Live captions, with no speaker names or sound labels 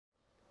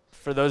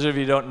For those of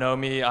you who don't know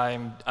me,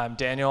 I'm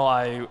Daniel.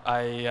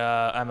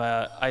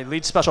 I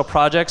lead special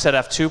projects at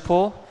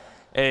f2pool,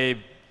 a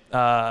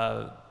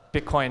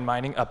Bitcoin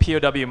mining, a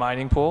POW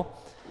mining pool,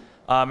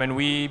 and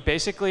we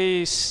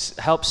basically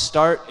help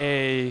start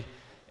a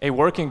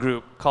working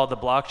group called the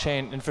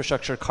Blockchain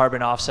Infrastructure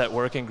Carbon Offset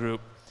Working Group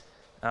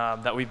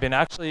that we've been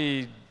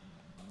actually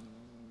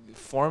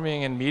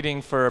forming and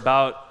meeting for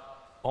about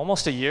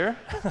almost a year,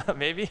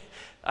 maybe.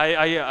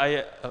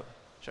 Oh,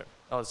 sure.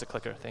 Oh, it's a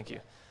clicker. Thank you.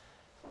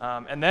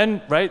 And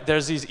then, right,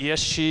 there's these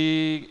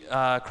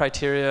ESG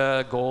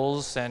criteria,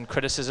 goals, and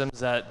criticisms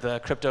that the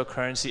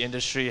cryptocurrency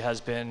industry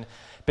has been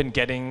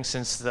getting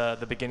since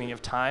the beginning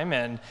of time.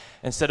 And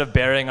instead of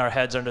burying our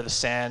heads under the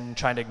sand,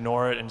 trying to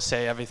ignore it and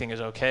say everything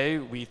is okay,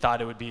 we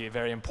thought it would be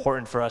very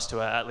important for us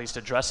to at least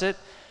address it,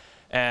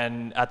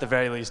 and at the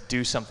very least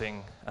do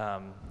something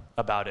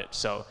about it.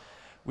 So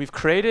we've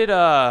created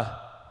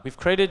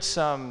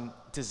some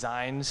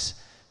designs.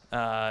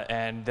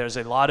 And there's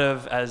a lot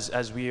of,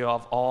 as we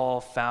have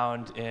all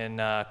found in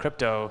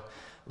crypto,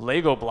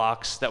 Lego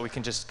blocks that we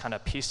can just kind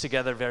of piece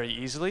together very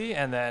easily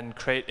and then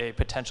create a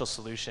potential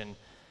solution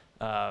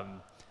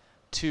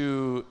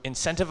to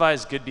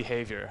incentivize good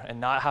behavior and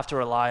not have to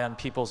rely on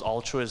people's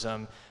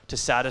altruism to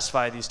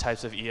satisfy these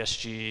types of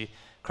ESG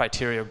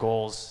criteria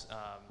goals,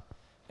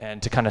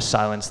 and to kind of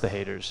silence the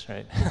haters,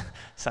 right?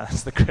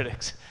 Silence the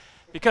critics.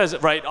 Because,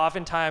 right,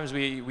 oftentimes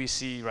we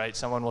see, right,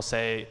 someone will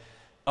say,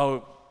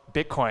 oh,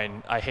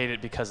 Bitcoin, I hate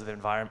it because of the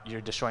environment. You're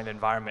destroying the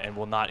environment and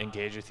will not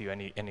engage with you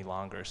any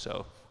longer.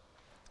 So,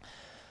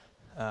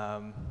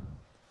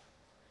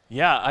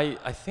 yeah,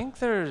 I think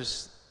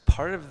there's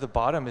part of the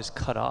bottom is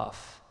cut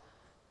off.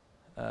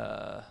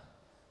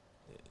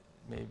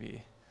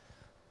 Maybe.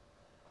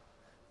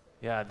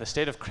 Yeah, the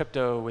state of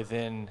crypto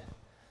within.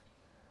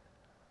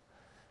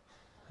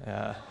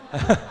 Yeah.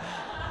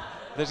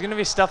 There's going to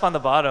be stuff on the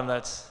bottom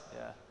that's.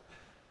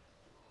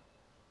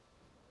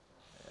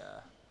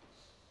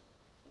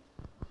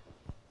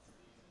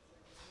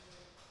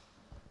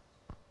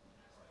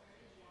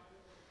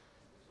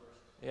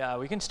 Yeah,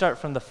 we can start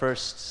from the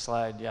first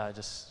slide. Yeah,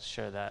 just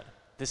share that.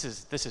 This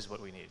is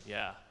what we need.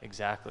 Yeah,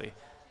 exactly,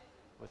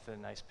 with the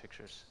nice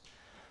pictures.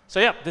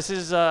 So yeah, this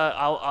is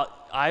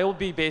I will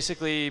be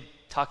basically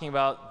talking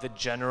about the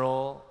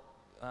general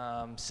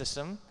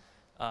system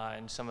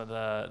and some of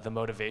the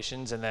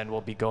motivations, and then we'll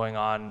be going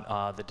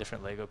on the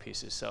different Lego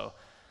pieces. So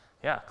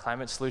yeah,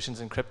 climate solutions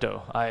in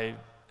crypto. I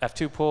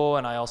f2pool,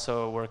 and I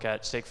also work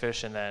at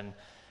Stakefish, and then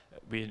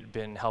we've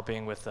been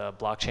helping with the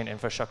blockchain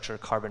infrastructure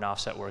carbon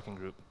offset working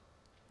group.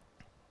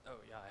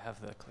 I have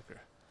the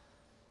clicker.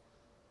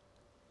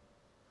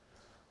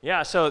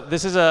 Yeah, so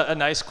this is a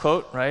nice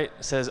quote, right?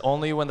 It says,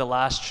 only when the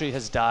last tree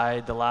has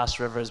died, the last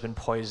river has been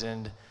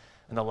poisoned,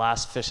 and the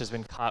last fish has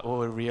been caught, will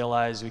we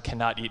realize we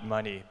cannot eat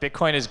money.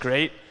 Bitcoin is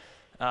great.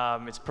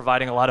 It's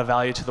providing a lot of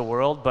value to the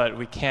world, but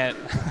we can't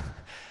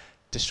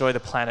destroy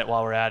the planet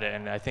while we're at it.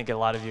 And I think a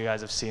lot of you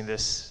guys have seen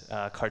this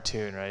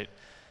cartoon, right?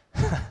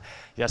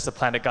 Yes, the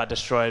planet got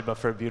destroyed, but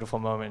for a beautiful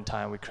moment in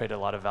time, we created a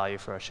lot of value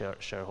for our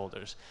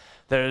shareholders.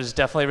 There's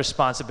definitely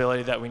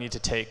responsibility that we need to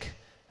take.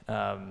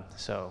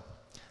 So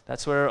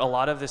that's where a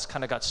lot of this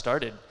kind of got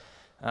started.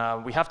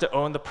 We have to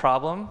own the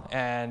problem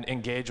and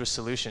engage with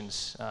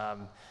solutions.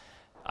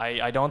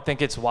 I don't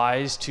think it's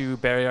wise to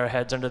bury our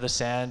heads under the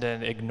sand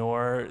and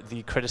ignore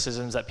the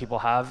criticisms that people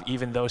have,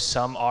 even though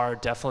some are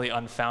definitely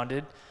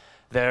unfounded.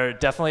 There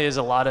definitely is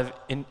a lot of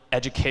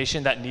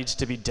education that needs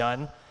to be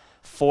done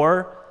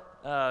for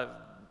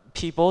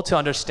people to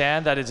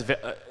understand that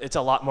it's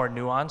a lot more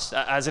nuanced.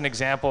 As an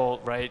example,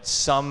 right,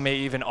 some may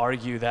even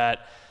argue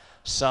that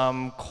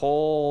some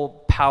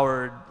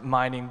coal-powered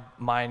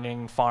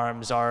mining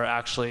farms are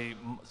actually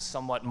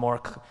somewhat more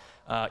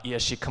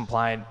ESG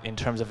compliant in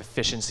terms of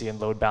efficiency and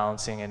load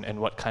balancing and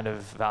what kind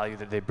of value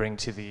that they bring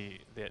to the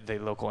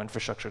local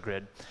infrastructure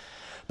grid.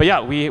 But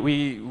yeah,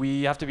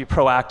 we have to be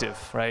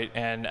proactive, right?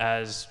 And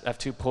as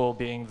f2pool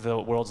being the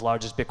world's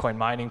largest Bitcoin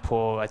mining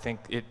pool, I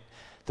think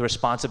the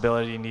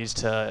responsibility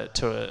needs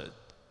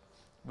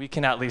we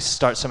can at least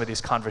start some of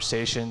these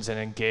conversations and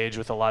engage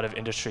with a lot of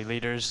industry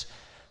leaders,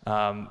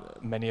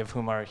 many of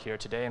whom are here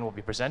today and will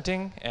be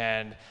presenting,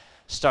 and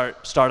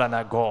start on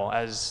that goal.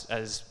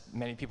 As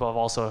many people have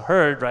also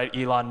heard, right,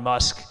 Elon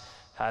Musk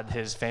had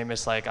his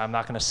famous, like, I'm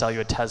not going to sell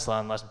you a Tesla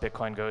unless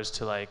Bitcoin goes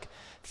to like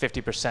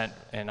 50%,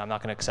 and I'm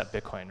not going to accept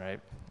Bitcoin, right?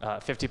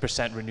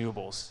 50%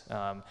 renewables.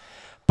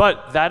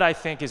 But that, I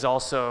think, is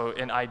also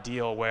an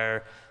ideal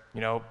where,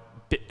 you know,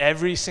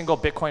 every single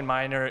Bitcoin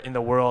miner in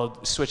the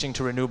world switching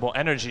to renewable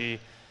energy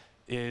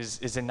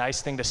is a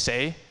nice thing to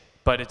say,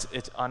 but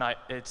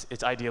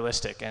it's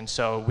idealistic, and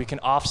so we can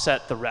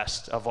offset the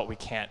rest of what we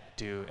can't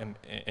do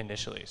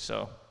initially.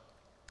 So,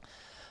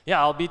 yeah,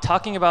 I'll be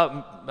talking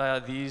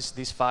about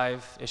these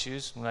 5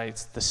 issues, right?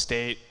 It's the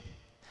state,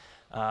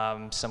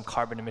 some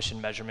carbon emission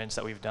measurements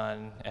that we've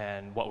done,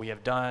 and what we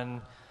have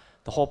done.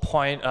 The whole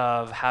point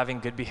of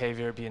having good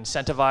behavior be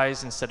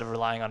incentivized instead of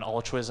relying on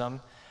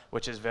altruism,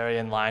 which is very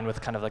in line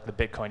with kind of like the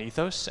Bitcoin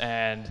ethos,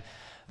 and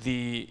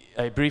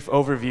a brief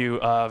overview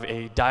of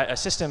a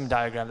system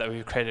diagram that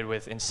we've created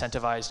with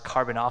incentivized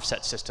carbon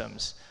offset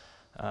systems.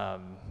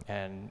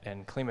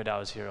 And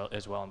Klimadao is here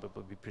as well and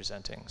will be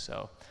presenting.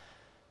 So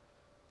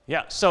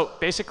yeah, so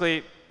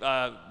basically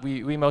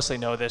we mostly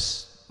know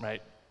this,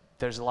 right?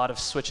 There's a lot of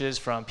switches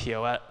from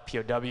POW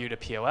to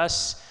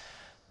POS.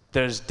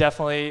 There's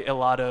definitely a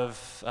lot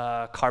of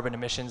carbon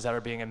emissions that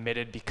are being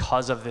emitted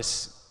because of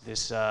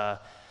the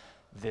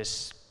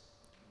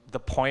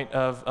point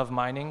of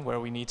mining, where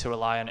we need to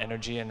rely on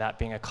energy and that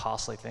being a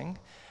costly thing.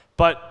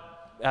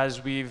 But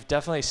as we've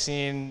definitely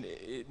seen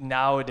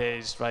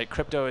nowadays, right,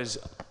 crypto is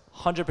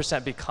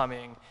 100%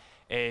 becoming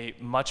a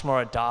much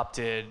more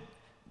adopted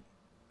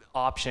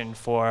option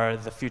for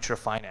the future of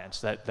finance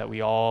that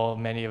we all,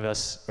 many of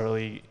us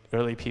early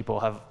people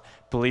have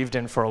believed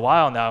in for a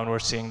while now, and we're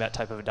seeing that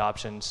type of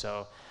adoption.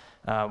 So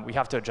we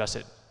have to address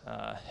it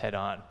head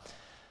on.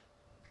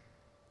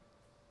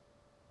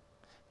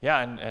 Yeah,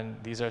 and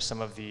these are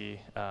some of the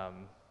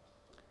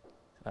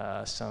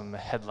some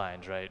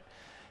headlines, right?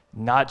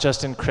 Not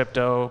just in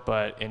crypto,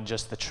 but in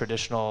just the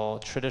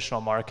traditional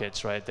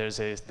markets, right? There's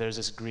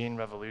this green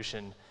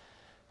revolution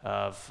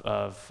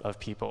of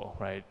people,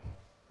 right?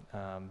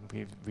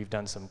 We've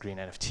done some green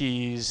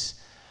NFTs,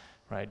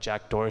 right?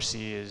 Jack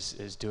Dorsey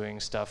is doing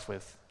stuff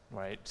with,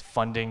 right,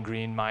 funding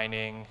green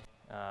mining,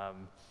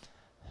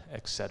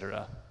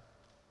 etc.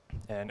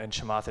 And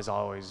Chamath is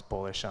always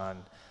bullish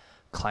on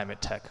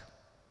climate tech.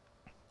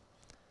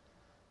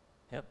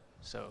 Yep.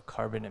 So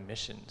carbon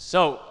emissions.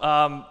 So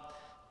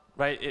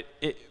right,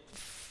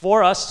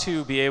 for us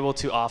to be able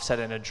to offset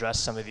and address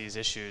some of these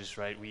issues,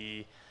 right,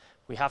 we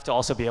have to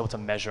also be able to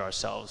measure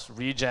ourselves.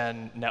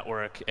 Regen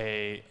Network,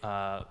 a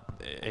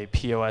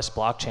POS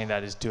blockchain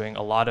that is doing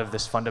a lot of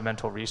this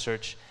fundamental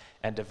research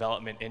and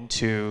development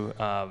into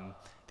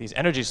these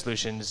energy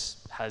solutions,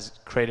 has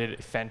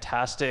created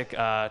fantastic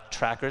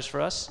trackers for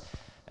us.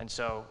 And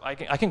so I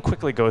can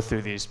quickly go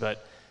through these,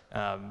 but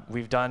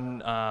we've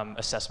done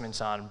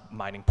assessments on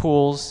mining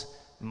pools,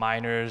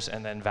 miners,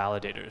 and then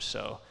validators.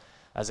 So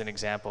as an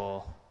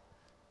example,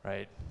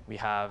 right,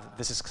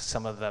 this is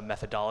some of the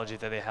methodology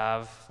that they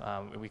have.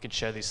 We can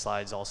share these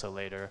slides also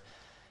later.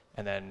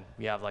 And then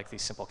we have like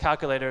these simple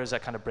calculators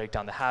that kind of break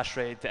down the hash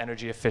rate, the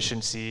energy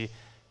efficiency,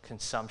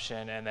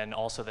 consumption, and then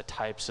also the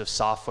types of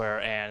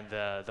software and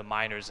the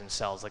miners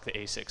themselves, like the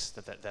ASICs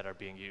that are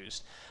being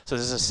used. So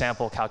this is a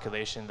sample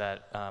calculation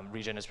that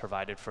Regen has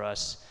provided for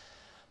us.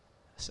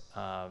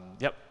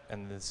 Yep,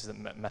 and this is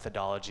the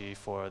methodology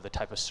for the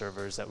type of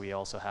servers that we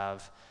also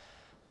have.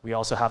 We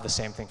also have the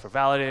same thing for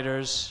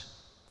validators.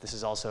 This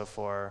is also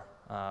for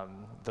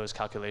those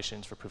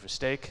calculations for proof of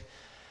stake.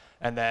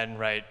 And then,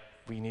 right,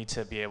 we need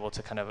to be able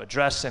to kind of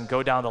address and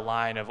go down the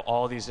line of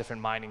all these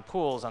different mining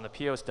pools on the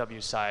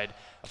POSW side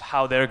of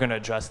how they're going to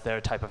address their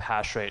type of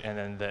hash rate and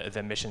then the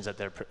emissions that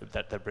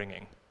they're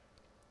bringing.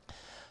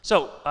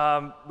 So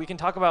we can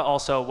talk about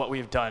also what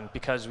we've done,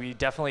 because we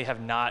definitely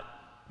have not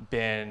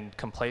been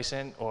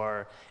complacent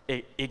or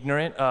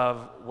ignorant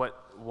of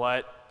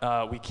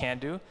what we can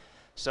do.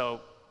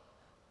 So,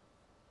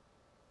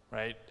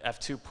 right,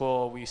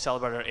 f2pool, we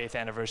celebrated our 8th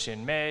anniversary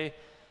in May.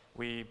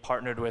 We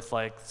partnered with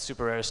like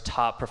Super Rare's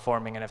top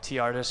performing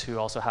NFT artist, who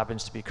also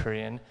happens to be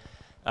Korean,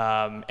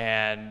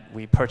 and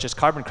we purchased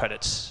carbon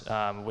credits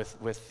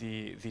with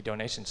the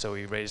donation. So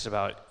we raised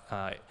about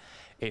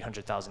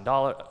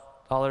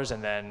 $800,000,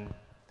 and then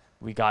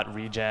we got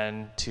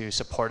Regen to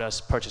support us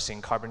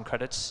purchasing carbon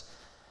credits,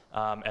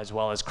 as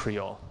well as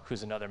Creole,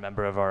 who's another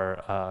member of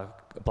our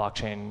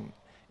blockchain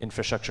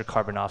infrastructure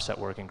carbon offset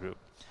working group.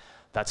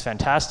 That's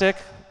fantastic.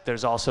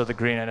 There's also the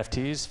green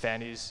NFTs.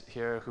 Fanny's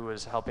here, who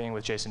was helping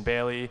with Jason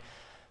Bailey.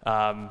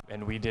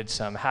 And we did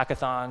some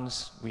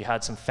hackathons. We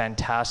had some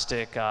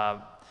fantastic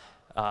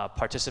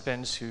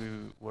participants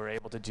who were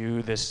able to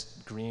do this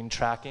green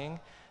tracking.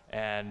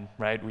 And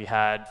right, we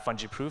had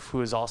Fungi Proof,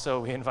 who is also,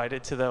 we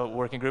invited to the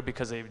working group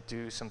because they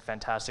do some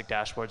fantastic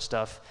dashboard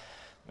stuff.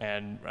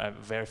 And I'm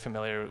very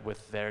familiar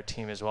with their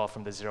team as well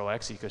from the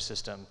 0x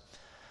ecosystem.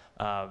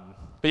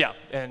 But yeah,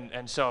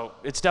 and so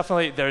it's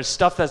definitely, there's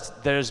stuff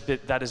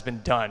that has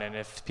been done. And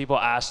if people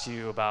ask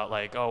you about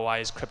like, oh, why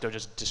is crypto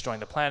just destroying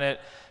the planet?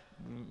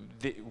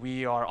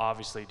 We are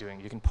obviously doing,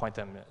 you can point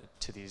them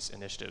to these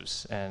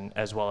initiatives, and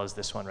as well as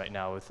this one right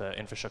now with the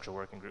infrastructure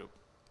working group.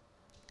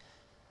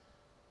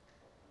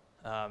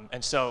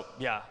 And so,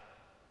 yeah,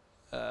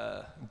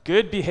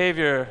 good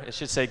behavior, it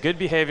should say, good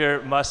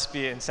behavior must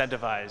be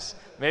incentivized.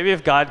 Maybe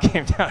if God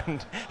came down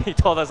and he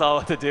told us all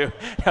what to do,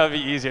 that would be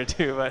easier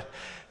too. But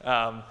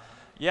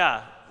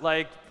yeah,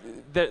 like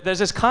there's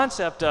this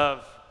concept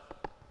of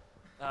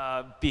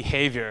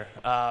behavior,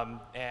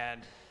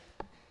 and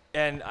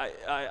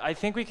I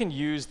think we can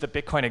use the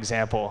Bitcoin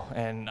example,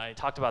 and I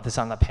talked about this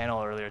on the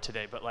panel earlier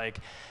today, but like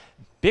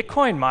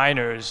Bitcoin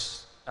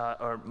miners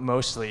are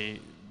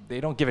mostly, they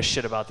don't give a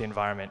shit about the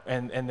environment,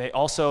 and they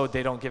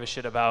don't give a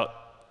shit about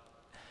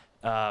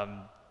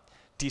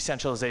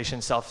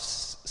decentralization,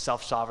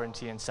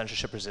 self-sovereignty, and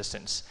censorship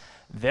resistance.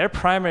 Their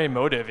primary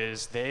motive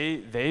is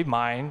they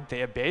mine,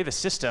 they obey the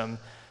system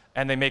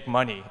and they make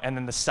money. And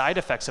then the side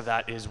effects of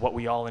that is what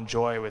we all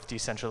enjoy with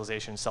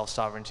decentralization,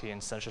 self-sovereignty,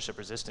 and censorship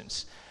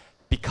resistance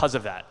because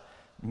of that.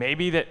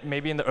 Maybe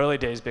in the early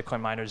days,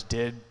 Bitcoin miners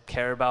did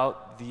care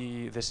about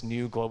this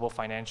new global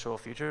financial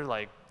future.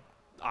 Like,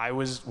 I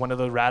was one of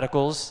the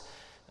radicals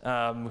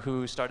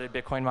who started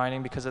Bitcoin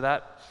mining because of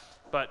that.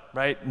 But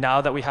right now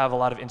that we have a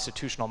lot of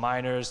institutional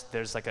miners,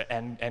 there's like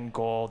an end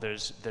goal,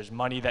 there's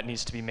money that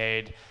needs to be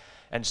made.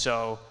 And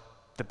so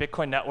the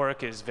Bitcoin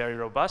network is very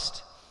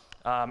robust,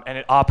 and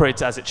it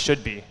operates as it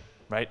should be,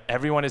 right?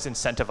 Everyone is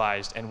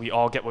incentivized, and we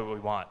all get what we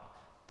want.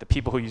 The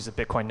people who use the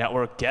Bitcoin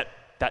network get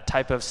that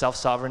type of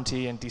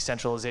self-sovereignty and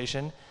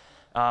decentralization,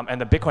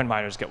 and the Bitcoin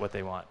miners get what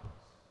they want.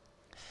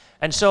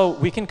 And so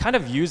we can kind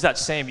of use that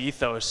same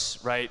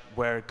ethos, right,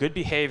 where good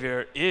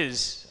behavior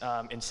is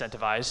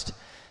incentivized,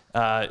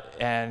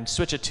 and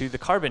switch it to the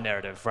carbon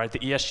narrative, right, the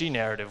ESG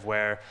narrative,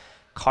 where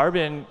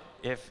carbon,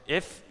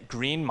 if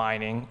green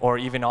mining or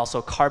even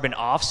also carbon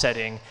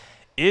offsetting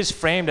is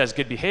framed as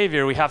good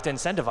behavior, we have to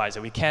incentivize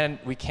it.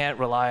 We can't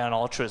rely on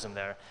altruism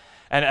there.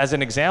 And as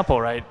an example,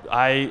 right,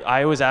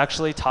 I was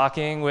actually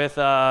talking with,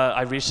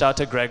 I reached out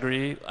to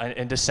Gregory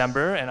in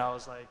December, and I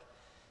was like,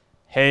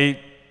 hey,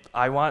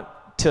 I want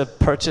to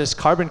purchase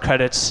carbon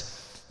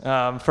credits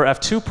for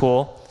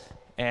f2pool,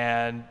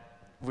 and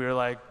we were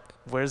like,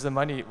 where's the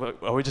money?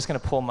 Are we just going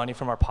to pull money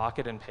from our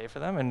pocket and pay for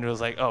them? And it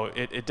was like, oh,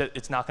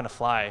 it's not going to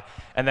fly.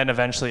 And then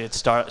eventually it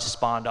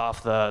spawned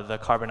off the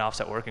carbon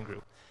offset working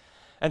group.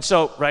 And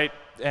so, right,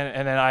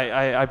 and then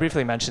I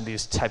briefly mentioned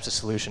these types of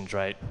solutions,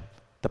 right?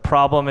 The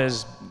problem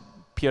is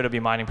POW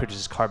mining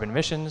produces carbon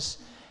emissions,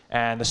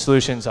 and the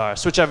solutions are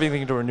switch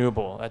everything to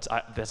renewable.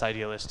 That's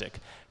idealistic.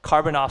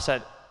 Carbon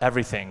offset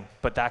everything,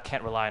 but that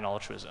can't rely on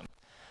altruism.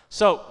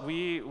 So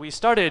we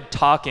started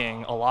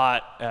talking a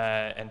lot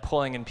and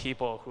pulling in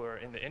people who are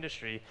in the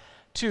industry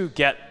to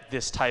get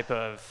this type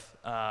of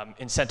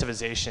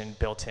incentivization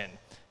built in,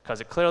 because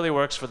it clearly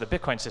works for the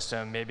Bitcoin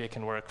system. Maybe it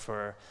can work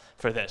for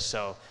this.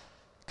 So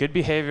good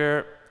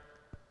behavior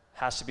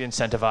has to be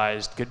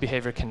incentivized. Good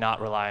behavior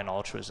cannot rely on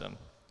altruism.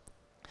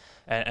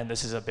 And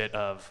this is a bit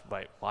of,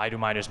 right, why do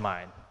miners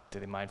mine? Do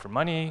they mine for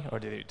money, or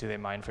do they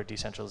mine for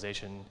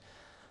decentralization,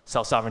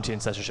 self-sovereignty,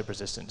 and censorship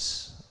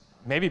resistance?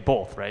 Maybe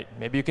both, right?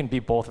 Maybe you can be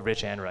both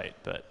rich and right,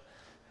 but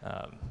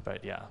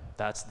yeah,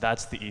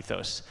 that's the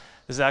ethos.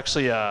 This is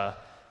actually a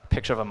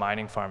picture of a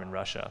mining farm in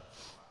Russia.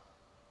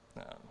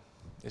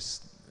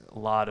 It's a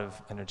lot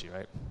of energy,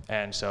 right?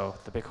 And so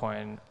the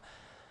Bitcoin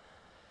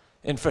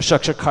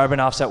infrastructure carbon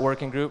offset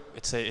working group,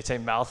 it's a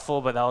mouthful,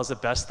 but that was the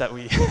best that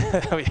we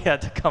we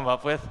had to come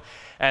up with.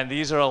 And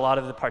these are a lot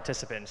of the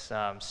participants: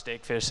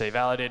 Stakefish, Say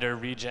Validator,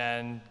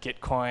 Regen,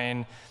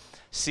 Gitcoin,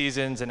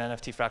 Seasons, an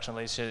NFT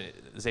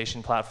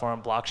fractionalization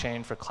platform,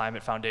 Blockchain for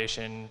Climate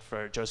Foundation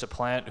for Joseph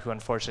Plant, who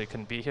unfortunately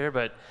couldn't be here,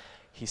 but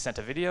he sent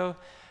a video.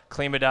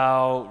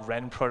 KlimaDAO,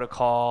 Ren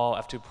Protocol,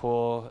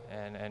 f2pool,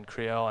 and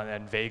Creo, and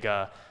then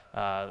Vega,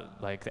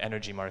 like the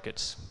energy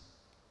markets.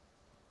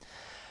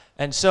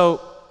 And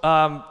so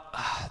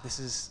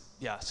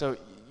so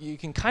you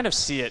can kind of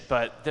see it,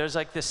 but there's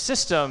like this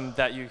system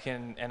that you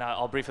can, and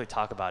I'll briefly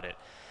talk about it.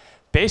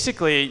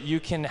 Basically, you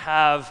can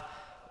have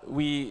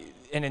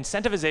an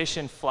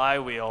incentivization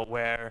flywheel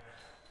where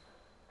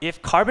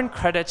if carbon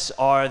credits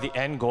are the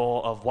end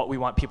goal of what we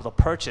want people to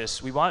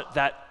purchase, we want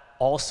that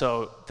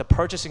also, the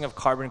purchasing of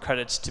carbon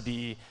credits to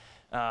be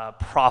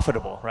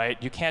profitable,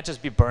 right? You can't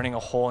just be burning a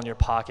hole in your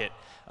pocket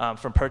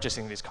from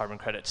purchasing these carbon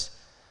credits.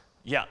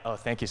 Yeah, oh,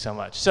 thank you so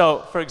much.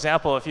 So for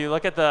example, if you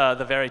look at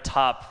the very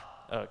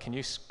top, can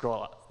you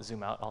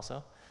zoom out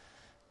also?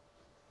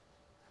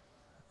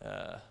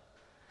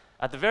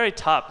 At the very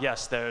top,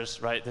 yes,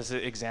 there's, right, this is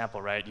an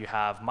example, right? You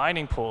have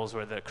mining pools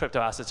where the crypto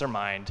assets are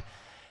mined.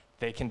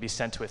 They can be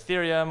sent to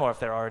Ethereum, or if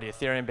they're already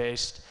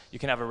Ethereum-based, you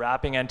can have a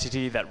wrapping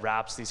entity that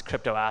wraps these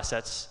crypto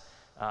assets,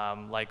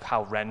 like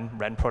how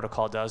Ren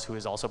Protocol does, who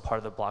is also part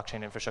of the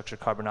blockchain infrastructure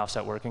carbon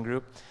offset working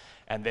group.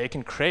 And they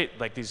can create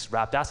like these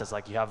wrapped assets,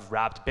 like you have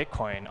wrapped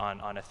Bitcoin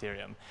on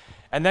Ethereum.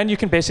 And then you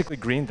can basically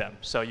green them.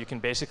 So you can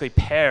basically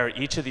pair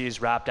each of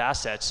these wrapped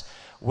assets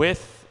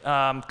with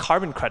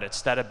carbon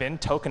credits that have been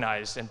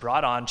tokenized and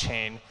brought on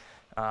chain,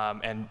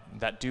 and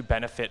that do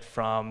benefit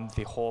from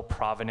the whole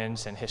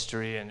provenance and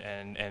history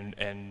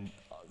and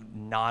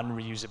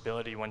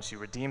non-reusability once you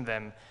redeem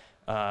them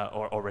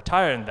or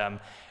retire in them.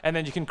 And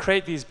then you can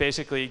create these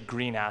basically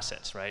green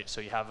assets, right?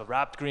 So you have a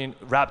wrapped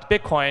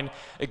Bitcoin.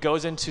 It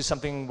goes into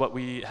something what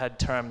we had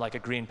termed like a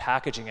green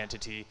packaging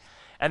entity.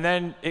 And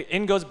then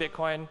in goes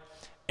Bitcoin,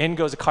 in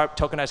goes a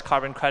tokenized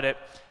carbon credit.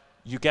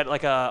 You get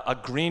like a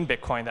green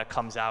Bitcoin that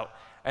comes out,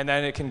 and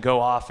then it can go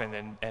off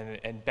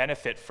and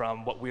benefit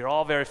from what we're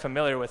all very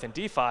familiar with in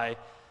DeFi,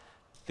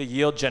 the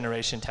yield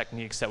generation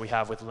techniques that we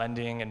have with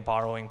lending and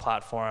borrowing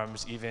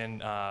platforms,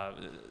 even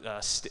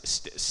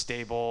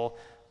stable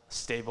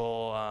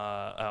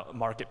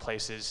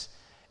marketplaces.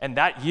 And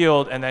that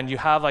yield, and then you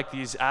have like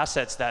these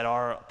assets that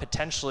are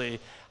potentially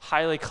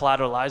highly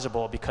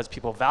collateralizable because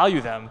people value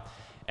them,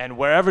 and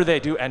wherever they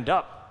do end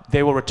up,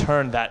 they will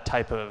return that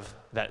type of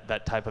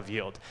that type of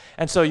yield.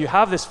 And so you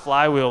have this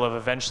flywheel of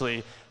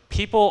eventually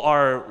people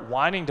are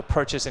wanting to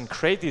purchase and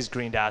create these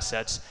green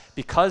assets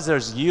because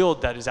there's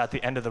yield that is at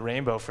the end of the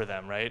rainbow for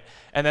them, right?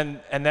 And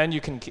then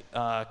you can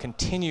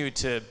continue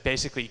to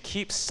basically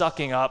keep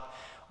sucking up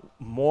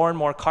more and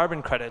more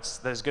carbon credits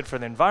that is good for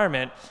the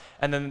environment,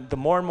 and then the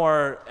more and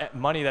more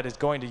money that is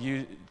going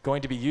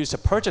to be used to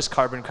purchase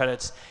carbon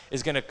credits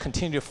is going to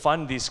continue to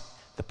fund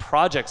the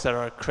projects that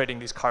are creating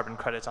these carbon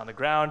credits on the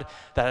ground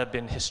that have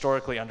been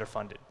historically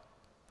underfunded.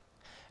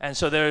 And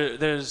so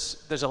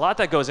there's a lot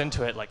that goes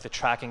into it, like the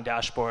tracking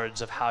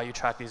dashboards of how you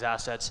track these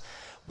assets,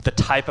 the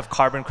type of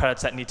carbon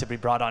credits that need to be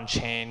brought on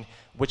chain,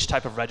 which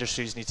type of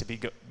registries need to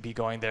be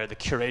going there, the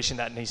curation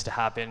that needs to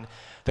happen,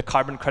 the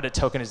carbon credit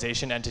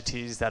tokenization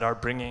entities that are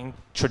bringing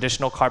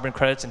traditional carbon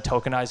credits and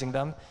tokenizing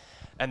them,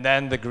 and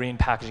then the green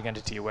packaging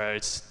entity, where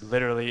it's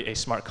literally a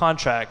smart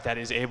contract that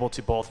is able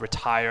to both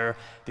retire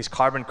these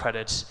carbon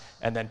credits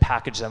and then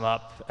package them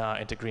up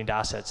into green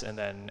assets and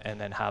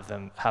then have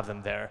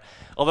them there.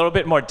 A little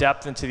bit more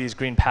depth into these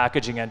green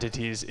packaging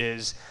entities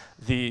is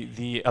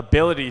the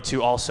ability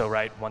to also,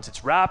 right, once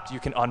it's wrapped, you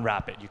can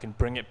unwrap it, you can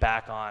bring it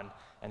back on,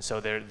 and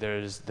so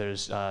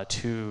there's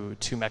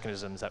two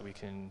mechanisms that we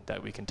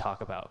can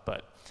talk about,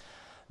 but.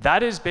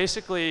 That is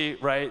basically,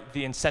 right,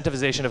 the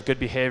incentivization of good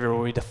behavior,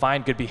 where we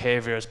define good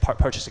behavior as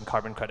purchasing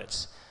carbon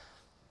credits.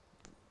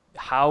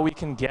 How we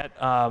can get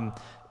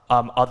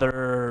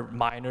other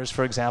miners,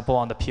 for example,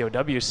 on the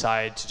POW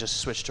side to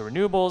just switch to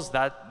renewables,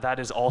 that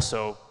is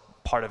also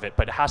part of it,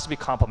 but it has to be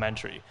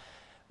complementary.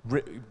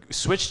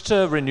 Switch to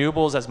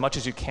renewables as much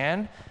as you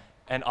can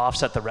and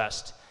offset the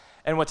rest.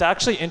 And what's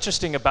actually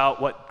interesting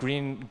about what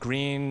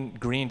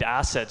greened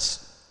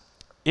assets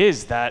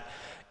is that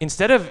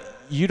instead of,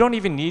 you don't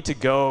even need to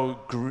go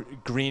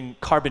green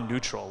carbon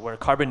neutral, where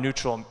carbon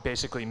neutral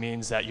basically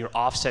means that you're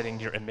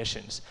offsetting your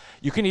emissions.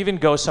 You can even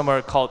go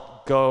somewhere called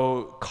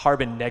go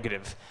carbon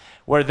negative,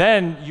 where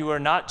then you are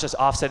not just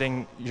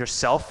offsetting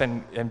yourself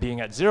and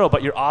being at zero,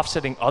 but you're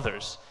offsetting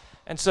others.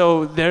 And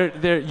so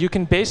you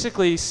can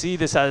basically see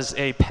this as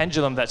a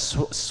pendulum that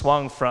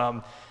swung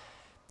from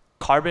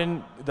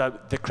carbon, the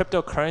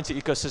cryptocurrency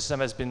ecosystem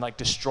has been like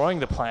destroying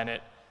the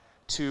planet,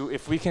 to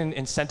if we can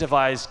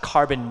incentivize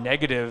carbon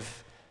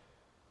negative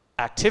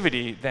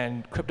activity,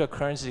 then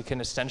cryptocurrency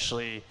can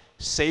essentially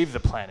save the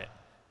planet.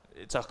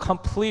 It's a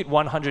complete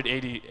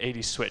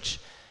 180 switch.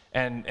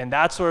 And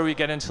that's where we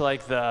get into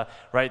like the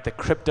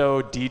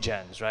crypto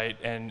degens, right?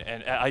 And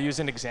I use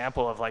an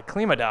example of like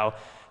KlimaDAO.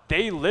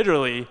 They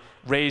literally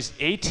raised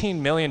 $18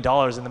 million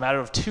in the matter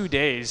of 2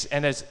 days,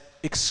 and is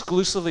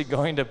exclusively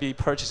going to be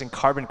purchasing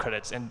carbon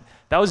credits. And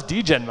that was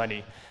degen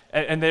money.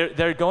 And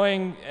they're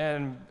going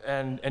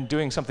and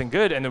doing something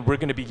good, and then we're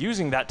going to be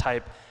using that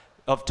type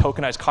of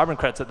tokenized carbon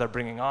credits that they're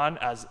bringing on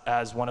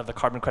as one of the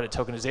carbon credit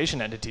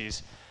tokenization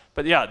entities.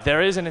 But yeah,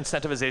 there is an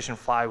incentivization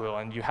flywheel,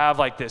 and you have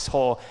like this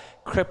whole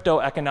crypto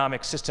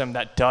economic system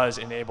that does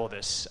enable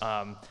this.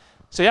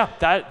 So yeah,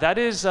 that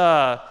is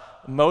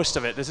most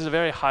of it. This is a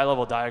very high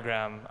level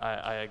diagram,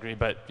 I agree,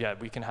 but yeah,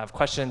 we can have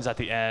questions at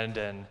the end,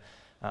 and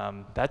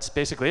that's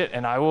basically it.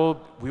 And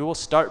we will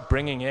start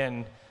bringing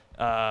in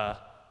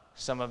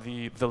some of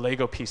the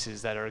Lego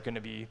pieces that are going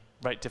to be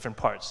different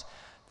parts.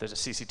 There's a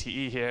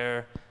CCTE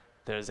here,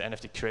 there's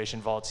NFT curation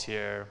vaults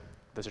here,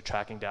 those are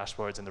tracking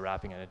dashboards and the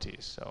wrapping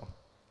entities. So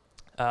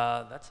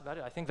that's about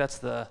it. I think that's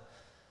the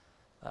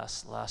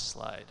last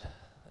slide.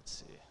 Let's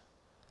see.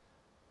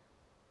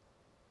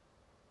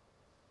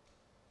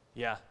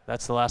 Yeah,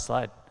 that's the last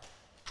slide.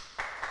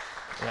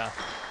 Yeah.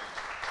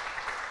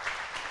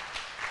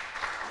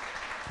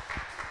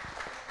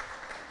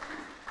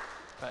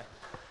 Okay.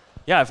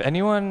 Yeah, if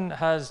anyone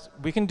has,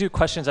 we can do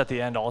questions at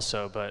the end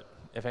also, but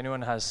if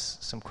anyone has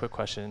some quick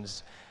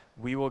questions,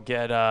 we will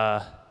get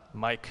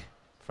Mike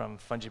from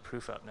Fungi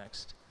Proof up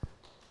next.